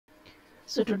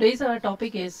So today's our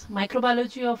topic is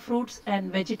microbiology of fruits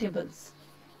and vegetables.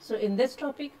 So in this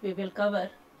topic we will cover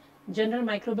general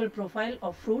microbial profile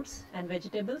of fruits and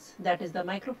vegetables, that is the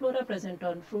microflora present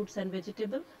on fruits and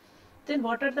vegetables. Then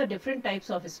what are the different types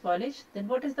of spoilage, then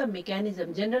what is the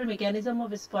mechanism, general mechanism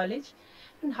of spoilage,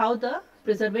 and how the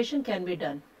preservation can be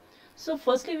done. So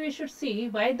firstly we should see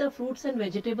why the fruits and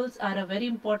vegetables are a very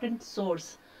important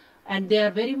source, and they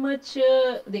are very much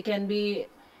they can be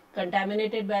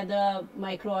contaminated by the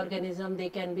microorganism, they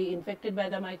can be infected by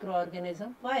the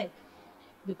microorganism. Why?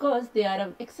 Because they are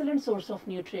an excellent source of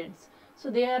nutrients. So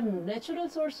they are natural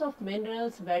source of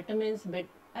minerals, vitamins,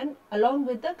 and along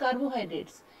with the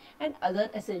carbohydrates and other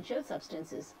essential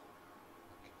substances.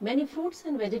 Many fruits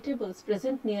and vegetables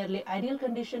present nearly ideal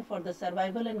condition for the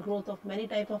survival and growth of many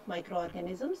types of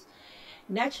microorganisms.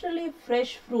 Naturally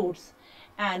fresh fruits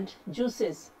and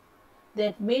juices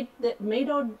that made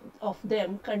out of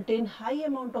them contain high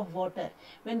amount of water.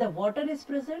 When the water is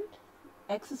present,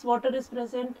 excess water is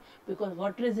present, because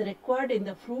water is required in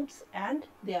the fruits and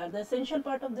they are the essential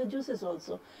part of the juices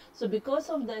also. So because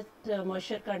of that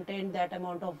moisture content, that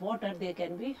amount of water, they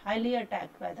can be highly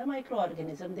attacked by the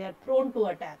microorganism. They are prone to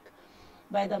attack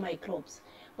by the microbes.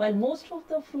 While most of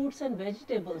the fruits and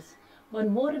vegetables, one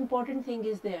more important thing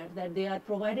is there, that they are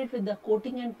provided with the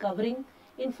coating and covering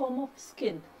in form of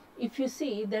skin. If you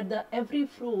see that every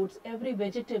fruits, every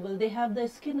vegetable, they have the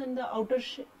skin in the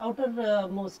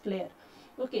outermost layer.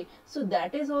 Okay, so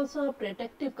that is also a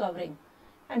protective covering,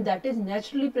 and that is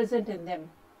naturally present in them.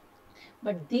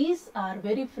 But these are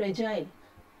very fragile.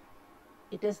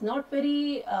 It is not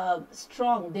very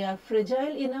strong. They are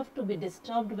fragile enough to be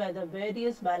disturbed by the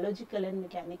various biological and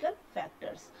mechanical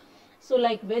factors. So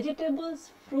like vegetables,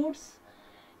 fruits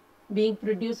being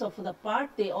produced of the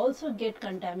part, they also get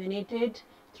contaminated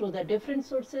through the different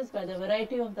sources by the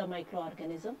variety of the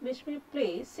microorganism, which may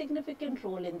play significant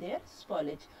role in their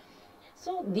spoilage.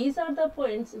 So these are the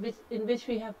points in which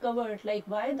we have covered, like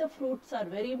why the fruits are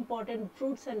very important.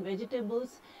 Fruits and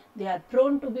vegetables, they are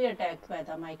prone to be attacked by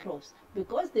the microbes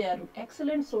because they are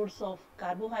excellent source of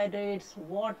carbohydrates,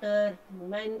 water,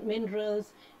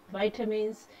 minerals,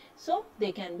 vitamins. So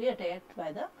they can be attacked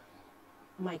by the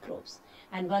microbes.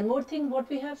 And one more thing what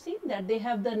we have seen, that they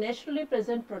have the naturally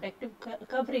present protective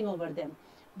covering over them.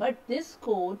 But this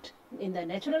coat in the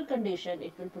natural condition,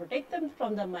 it will protect them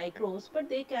from the microbes, but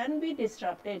they can be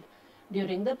disrupted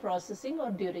during the processing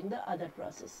or during the other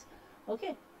process,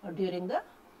 okay, or during the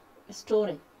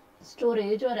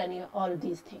storage or any all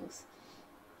these things.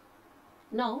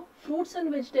 Now fruits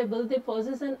and vegetables, they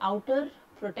possess an outer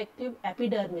protective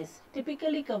epidermis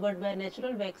typically covered by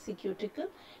natural waxy cuticle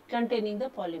containing the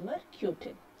polymer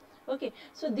cutin. Okay,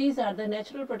 so these are the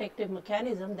natural protective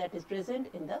mechanism that is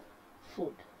present in the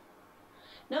food.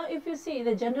 Now if you see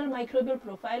the general microbial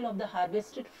profile of the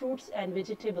harvested fruits and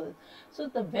vegetables, so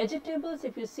the vegetables,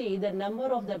 if you see the number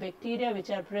of the bacteria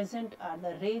which are present are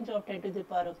the range of 10 to the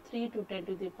power of 3 to 10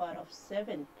 to the power of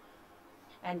 7,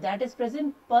 and that is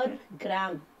present per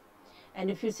gram. And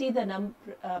if you see the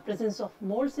presence of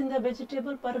moles in the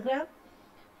vegetable per gram,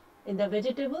 in the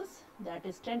vegetables, that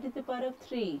is 10 to the power of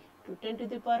 3 to 10 to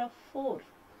the power of 4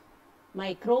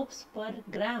 microbes per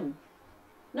gram.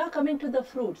 Now coming to the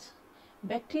fruits,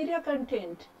 bacteria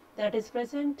content that is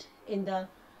present in the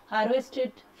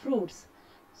harvested fruits,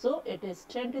 so it is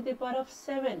 10 to the power of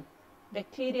 7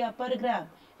 bacteria per gram.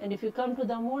 And if you come to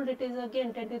the mold, it is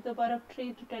again 10 to the power of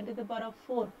 3 to 10 to the power of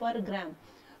 4 per gram.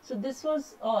 So this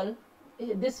was all.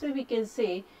 This way we can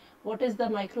say what is the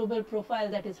microbial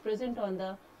profile that is present on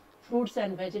the fruits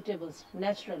and vegetables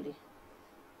naturally.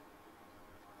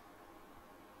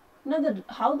 Now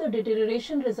how the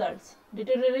deterioration results.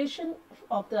 Deterioration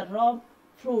of the raw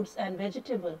fruits and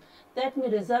vegetable, that may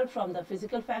result from the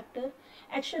physical factor,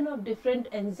 action of different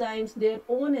enzymes, their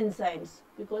own enzymes,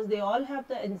 because they all have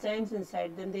the enzymes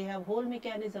inside them. They have whole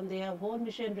mechanism, they have whole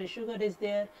machinery, sugar is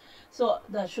there. So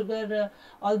the sugar,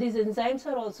 all these enzymes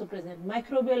are also present.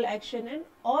 Microbial action and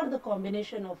or the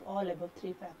combination of all above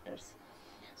three factors.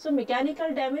 So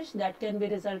mechanical damage that can be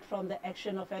result from the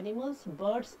action of animals,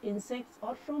 birds, insects,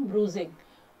 or from bruising,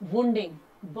 wounding,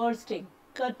 bursting,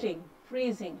 cutting,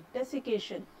 freezing,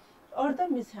 desiccation, or the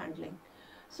mishandling.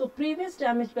 So previous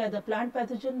damage by the plant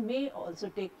pathogen may also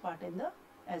take part in the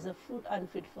as a food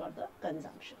unfit for the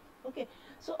consumption. Okay,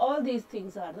 so all these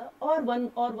things are the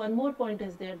one more point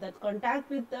is there, that contact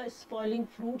with the spoiling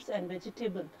fruits and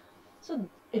vegetable. So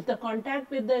if the contact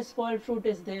with the spoiled fruit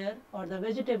is there or the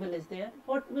vegetable is there,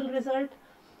 what will result?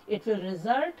 It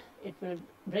will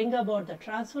bring about the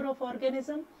transfer of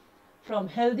organism from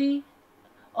healthy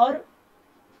or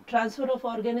transfer of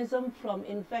organism from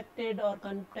infected or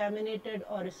contaminated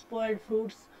or spoiled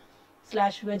fruits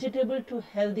slash vegetable to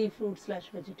healthy fruit slash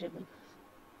vegetable.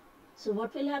 So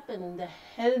what will happen? The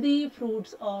healthy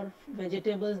fruits or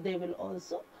vegetables, they will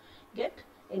also get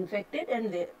infected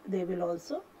and they will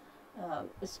also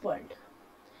spoiled.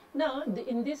 Now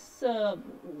in this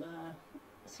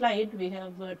slide we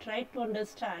have tried to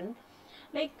understand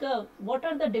like what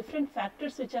are the different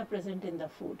factors which are present in the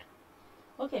food.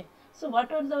 Okay, so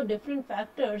what are the different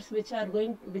factors which are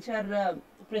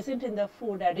present in the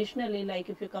food additionally, like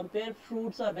if you compare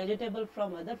fruits or vegetable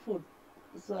from other food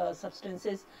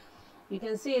substances, you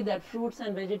can see that fruits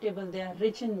and vegetables, they are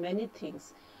rich in many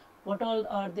things. What all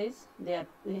are these? They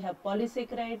have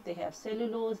polysaccharide, they have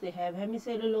cellulose, they have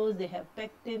hemicellulose, they have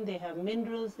pectin, they have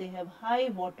minerals, they have high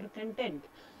water content,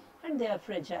 and they are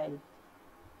fragile.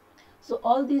 So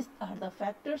all these are the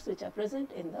factors which are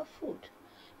present in the food.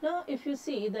 Now if you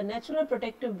see the natural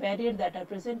protective barrier that are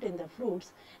present in the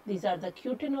fruits, these are the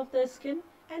cutin of the skin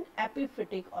and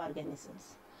epiphytic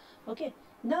organisms. Okay.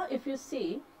 Now if you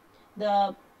see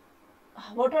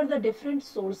what are the different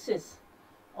sources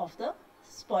of the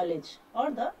spoilage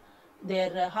or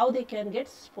how they can get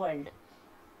spoiled.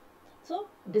 So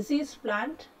diseased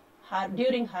plant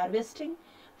during harvesting,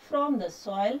 from the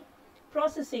soil,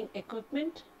 processing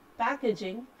equipment,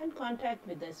 packaging and contact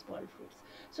with the spoiled fruits.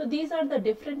 So these are the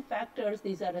different factors,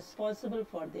 these are responsible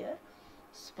for their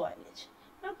spoilage.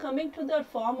 Now coming to the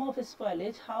form of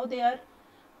spoilage, how they are,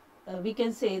 we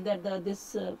can say that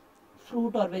this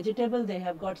fruit or vegetable, they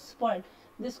have got spoiled.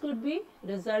 This could be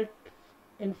result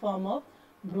in form of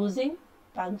bruising,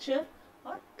 puncture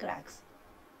or cracks.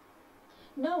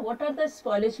 Now what are the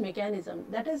spoilage mechanism?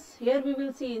 That is, here we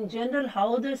will see in general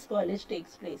how the spoilage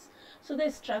takes place. So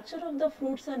the structure of the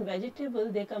fruits and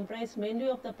vegetables, they comprise mainly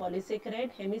of the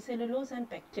polysaccharide, hemicellulose and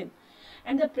pectin.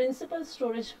 And the principal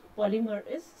storage polymer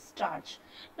is starch.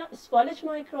 Now spoilage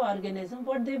microorganism,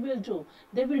 what they will do?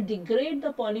 They will degrade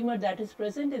the polymer that is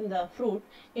present in the fruit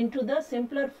into the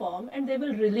simpler form and they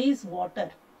will release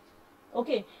water.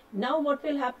 Okay, now what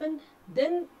will happen?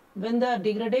 Then when the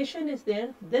degradation is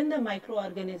there, then the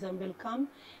microorganism will come,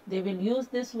 they will use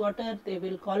this water, they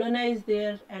will colonize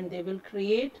there and they will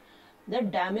create the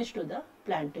damage to the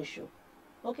plant tissue.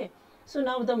 Okay, so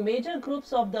now the major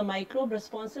groups of the microbe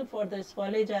responsible for the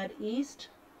spoilage are yeast,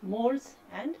 molds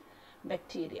and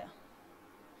bacteria.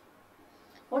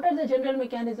 What are the general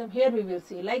mechanism? Here we will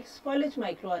see like spoilage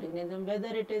microorganism,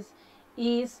 whether it is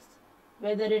yeast,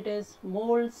 whether it is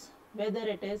molds, whether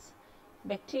it is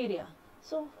bacteria.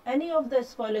 So any of the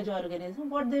spoilage organism,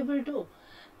 what they will do?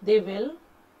 They will,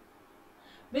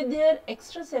 with their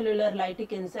extracellular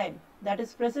lytic enzyme that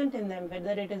is present in them,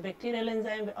 whether it is bacterial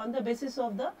enzyme on the basis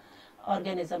of the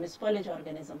organism, spoilage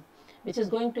organism, which is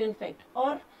going to infect,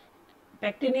 or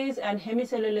pectinase and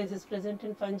hemicellulase is present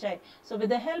in fungi. So with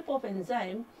the help of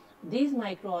enzyme, these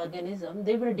microorganisms,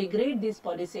 they will degrade this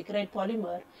polysaccharide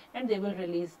polymer and they will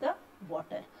release the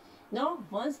water. Now,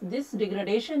 once this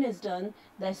degradation is done,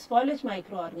 the spoilage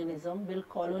microorganism will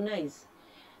colonize,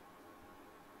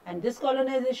 and this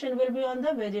colonization will be on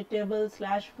the vegetables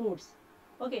slash fruits.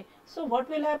 Okay, so what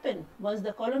will happen? Once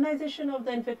the colonization of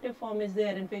the infective form is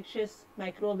there, infectious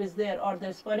microbe is there, or the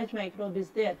spoilage microbe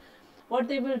is there, what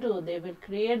they will do? They will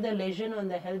create the lesion on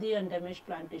the healthy and damaged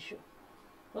plant tissue.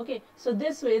 Okay, so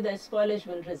this way the spoilage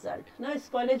will result. Now,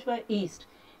 spoilage by yeast.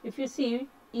 If you see,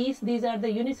 yeast, these are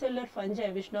the unicellular fungi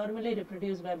which normally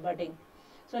reproduce by budding.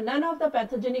 So none of the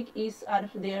pathogenic yeasts are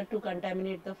there to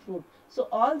contaminate the fruit. So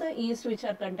all the yeast which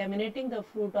are contaminating the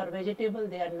fruit or vegetable,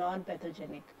 they are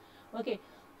non-pathogenic. Okay,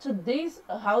 so these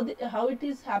how it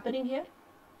is happening here?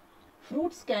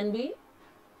 Fruits can be,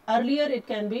 earlier it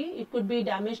could be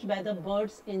damaged by the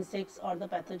birds, insects or the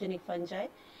pathogenic fungi,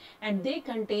 and they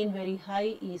contain very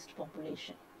high yeast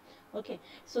population. Okay,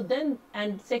 so then,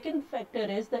 and second factor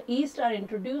is the yeast are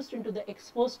introduced into the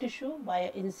exposed tissue via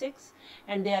insects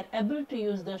and they are able to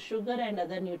use the sugar and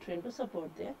other nutrient to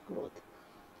support their growth.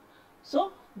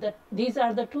 So these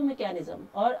are the two mechanisms,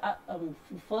 or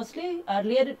firstly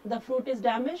earlier the fruit is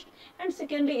damaged, and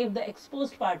secondly if the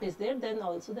exposed part is there, then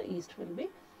also the yeast will be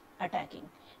attacking.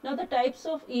 Now the types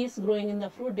of yeast growing in the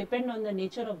fruit depend on the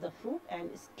nature of the fruit and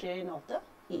strain of the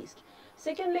yeast.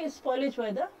 Secondly, spoilage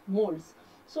by the molds.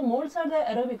 So molds are the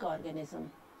aerobic organism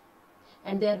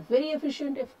and they are very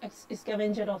efficient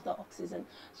scavenger of the oxygen.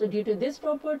 So due to this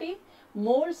property,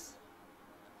 molds,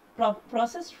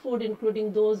 processed food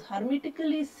including those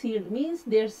hermetically sealed, means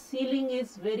their sealing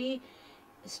is very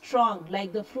strong,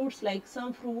 like the fruits, like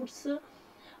some fruits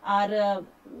are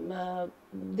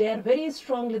they are very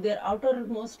strongly, their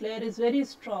outermost layer is very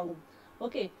strong.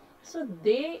 Okay, so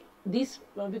they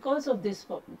because of this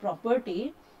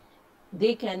property,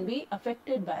 they can be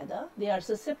affected by they are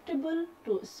susceptible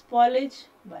to spoilage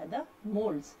by the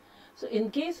molds. So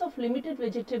in case of limited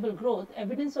vegetable growth,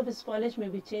 evidence of spoilage may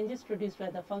be changes produced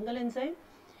by the fungal enzyme,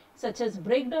 such as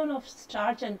breakdown of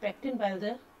starch and pectin,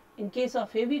 while in case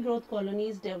of heavy growth,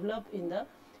 colonies develop in the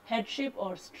head shape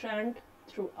or strand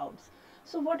throughout.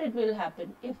 So what it will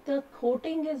happen, if the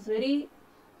coating is very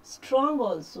strong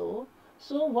also,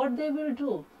 so what they will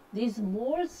do, these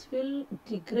molds will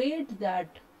degrade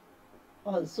that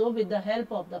also with the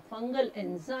help of the fungal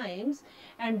enzymes,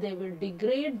 and they will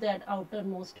degrade that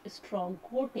outermost strong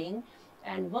coating,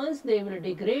 and once they will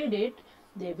degrade it,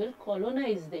 they will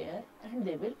colonize there and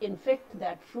they will infect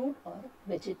that fruit or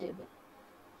vegetable.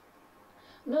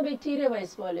 Now, bacteria by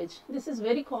spoilage. This is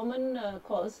very common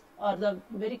cause, or the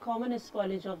very common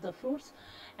spoilage of the fruits,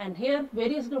 and here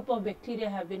various group of bacteria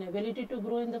have been ability to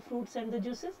grow in the fruits and the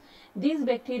juices. These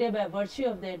bacteria, by virtue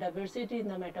of their diversity in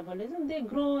the metabolism, they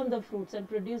grow on the fruits and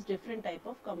produce different type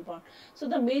of compound. So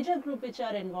the major group which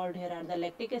are involved here are the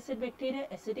lactic acid bacteria,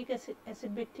 acetic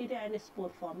acid bacteria, and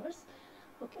spore formers.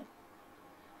 Okay.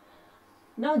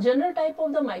 Now, general type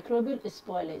of the microbial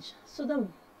spoilage. So the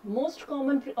most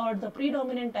common or the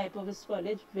predominant type of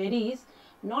spoilage varies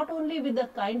not only with the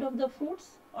kind of the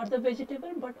fruits or the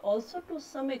vegetable, but also to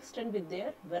some extent with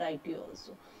their variety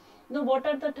also. Now, what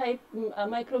are the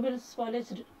microbial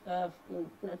spoilage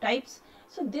types?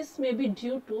 So this may be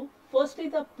due to firstly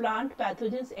the plant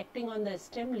pathogens acting on the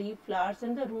stem, leaf, flowers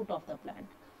and the root of the plant,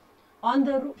 on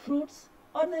the fruits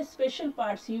or the special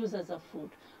parts used as a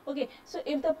food. Okay, so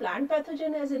if the plant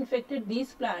pathogen has infected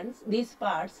these plants, these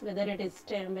parts, whether it is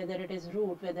stem, whether it is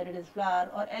root, whether it is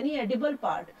flower or any edible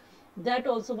part, that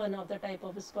also one of the type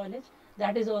of spoilage.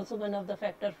 That is also one of the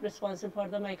factors responsible for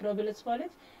the microbial spoilage.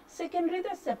 Secondly,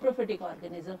 the saprophytic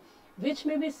organism, which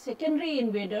may be secondary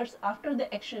invaders after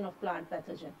the action of plant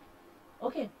pathogen.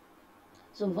 Okay,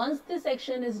 so once this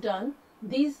action is done,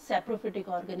 these saprophytic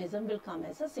organism will come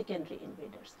as a secondary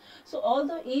invaders. So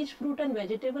although each fruit and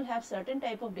vegetable have certain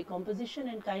type of decomposition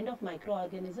and kind of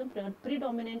microorganism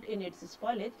predominant in its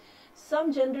spoilage,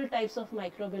 some general types of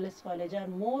microbial spoilage are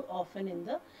more often in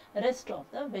the rest of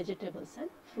the vegetables and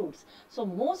fruits. So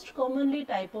most commonly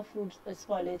type of fruit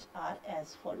spoilage are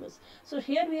as follows. So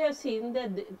here we have seen that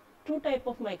two type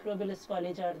of microbial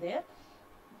spoilage are there.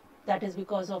 That is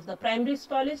because of the primary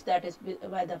spoilage, that is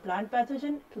by the plant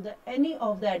pathogen to the any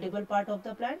of the edible part of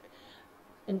the plant,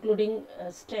 including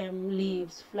stem,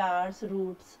 leaves, flowers,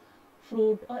 roots,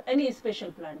 fruit or any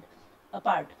special plant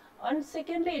part. And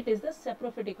secondly, it is the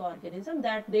saprophytic organism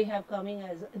that they are coming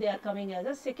as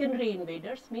a secondary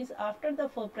invaders, means after the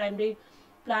primary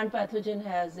plant pathogen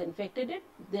has infected it,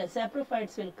 the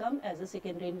saprophytes will come as a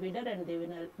secondary invader and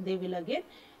they will again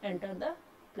enter the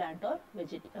plant or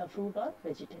fruit or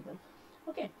vegetable.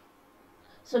 Okay.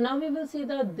 So now we will see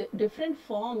the different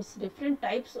forms, different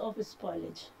types of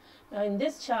spoilage. Now in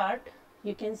this chart,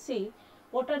 you can see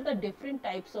what are the different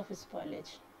types of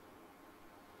spoilage.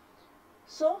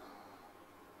 So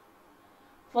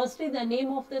firstly, the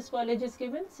name of the spoilage is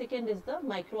given. Second is the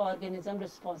microorganism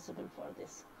responsible for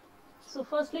this. So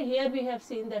firstly, here we have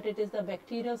seen that it is the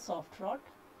bacterial soft rot.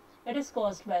 It is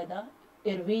caused by the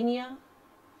Erwinia.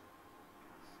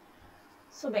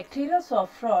 So bacterial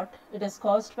soft rot, it is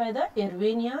caused by the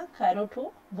Erwinia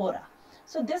carotovora.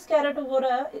 So this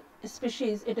carotovora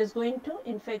species, it is going to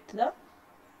infect the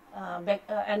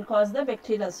and cause the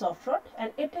bacterial soft rot,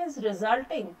 and it is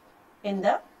resulting in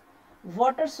the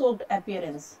water soaked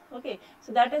appearance. Okay,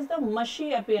 so that is the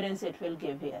mushy appearance it will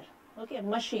give here. Okay,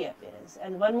 mushy appearance.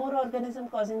 And one more organism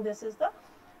causing this is the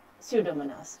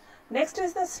Pseudomonas. Next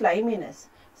is the sliminess.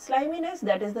 Sliminess,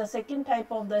 that is the second type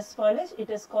of the spoilage. It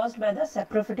is caused by the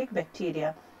saprophytic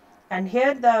bacteria, and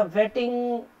here the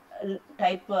wetting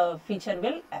type feature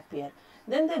will appear.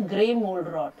 Then the grey mold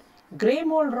rot. Grey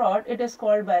mold rot, it is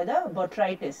called by the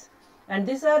botrytis, and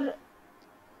these are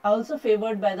also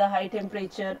favored by the high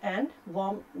temperature and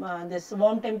warm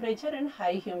temperature and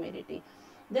high humidity.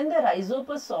 Then the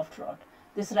Rhizopus soft rot.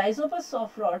 This Rhizopus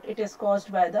soft rot, it is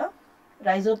caused by the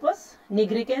Rhizopus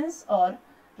nigricans or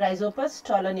Rhizopus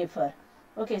stolonifer.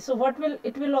 Okay, so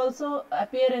it will also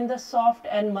appear in the soft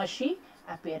and mushy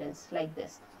appearance like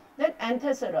this. Then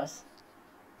Anthocos.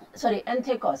 So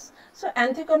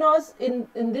Anthocos,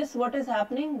 in this what is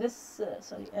happening? This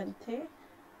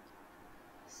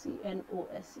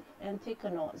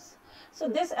Anthocos. So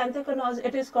this Anthocos,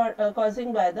 it is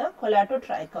causing by the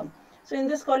colatotrichum. So in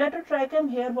this colatotrichum,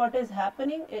 here what is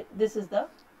happening? This is the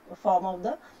form of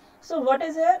the So what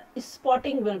is here?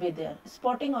 Spotting will be there.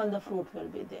 Spotting on the fruit will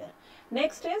be there.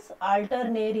 Next is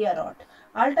alternaria rot.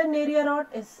 Alternaria rot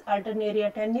is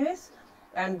Alternaria tenuis,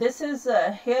 and this is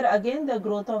here again the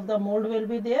growth of the mold will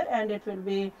be there, and it will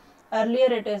be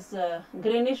earlier it is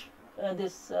greenish,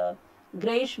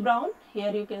 grayish brown.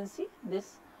 Here you can see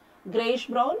this grayish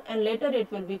brown, and later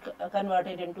it will be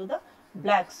converted into the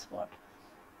black spot.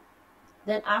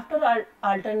 Then after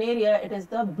alternaria, it is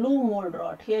the blue mold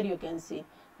rot. Here you can see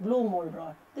blue mold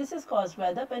rot. This is caused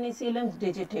by the Penicillium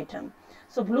digitatum.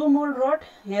 So blue mold rot,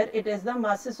 here it is the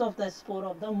masses of the spore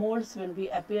of the molds will be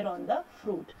appear on the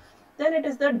fruit. Then it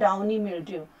is the downy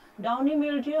mildew. Downy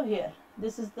mildew here.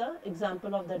 This is the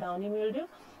example of the downy mildew,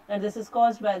 and this is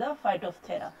caused by the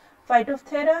Phytophthora.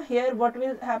 Phytophthora, here what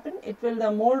will happen?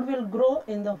 The mold will grow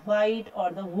in the white or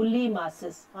the woolly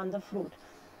masses on the fruit.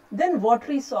 Then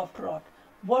watery soft rot.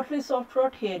 Watery soft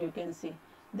rot, here you can see.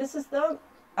 This is the,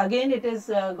 again it is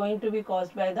going to be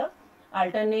caused by the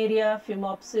Alternaria,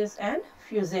 Phimopsis and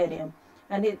Fusarium.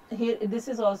 And here this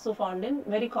is also found in,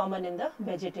 very common in the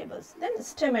vegetables. Then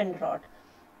stem end rot.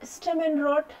 Stem end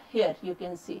rot, here you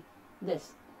can see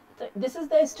this. So this is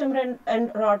the stem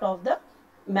end rot of the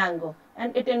mango,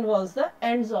 and it involves the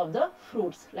ends of the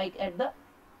fruits, like at the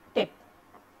tip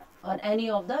or any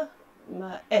of the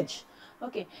edge.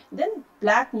 Okay. Then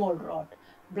black mold rot.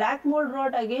 Black mold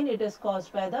rot, again it is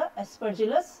caused by the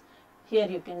Aspergillus. Here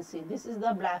you can see this is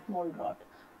the black mold rot.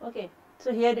 Okay.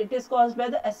 So here it is caused by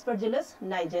the Aspergillus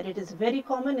niger. It is very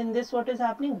common in this. What is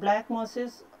happening? Black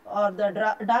masses or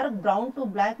the dark brown to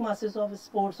black masses of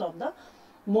spores of the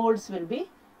molds will be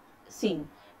seen.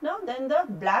 Now then the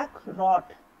black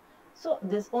rot. So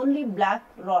this only black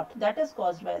rot, that is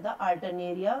caused by the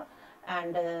Alternaria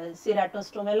and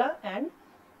Ceratostomella and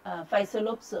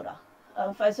Physalopspora.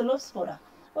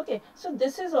 Okay, so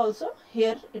this is also,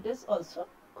 here it is also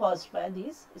caused by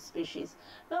these species.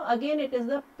 Now again it is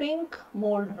the pink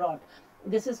mold rot.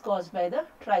 This is caused by the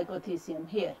Trichothecium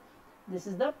here. This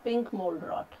is the pink mold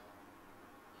rot.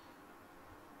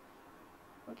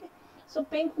 Okay, so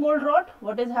pink mold rot,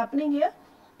 what is happening here?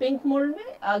 Pink mold,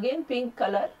 again pink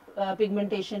color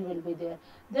pigmentation will be there.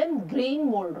 Then green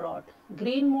mold rot.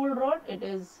 Green mold rot, it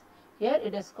is here,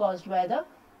 it is caused by the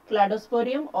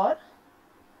Cladosporium or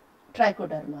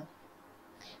Trichoderma.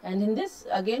 And in this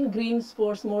again green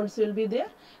spores molds will be there.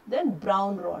 Then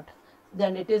brown rot.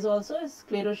 Then it is also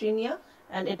Sclerotinia,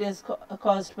 and it is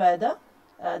caused by the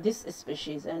this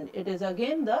species, and it is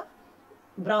again the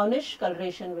brownish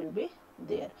coloration will be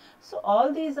there. So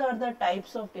all these are the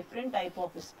types of different type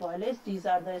of spoilage. These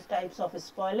are the types of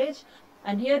spoilage,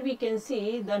 and here we can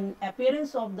see the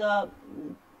appearance of the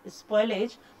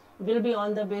spoilage will be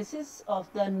on the basis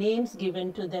of the names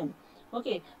given to them.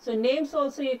 Okay, so names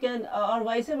also you can, or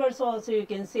vice versa also you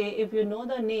can say, if you know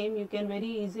the name, you can very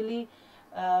easily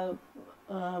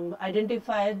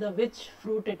identify the which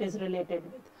fruit it is related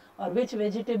with or which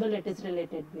vegetable it is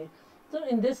related with. So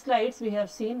in this slides we have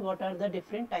seen what are the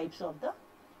different types of the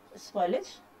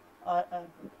spoilage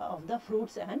of the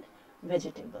fruits and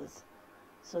vegetables.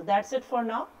 So that's it for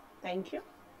now. Thank you.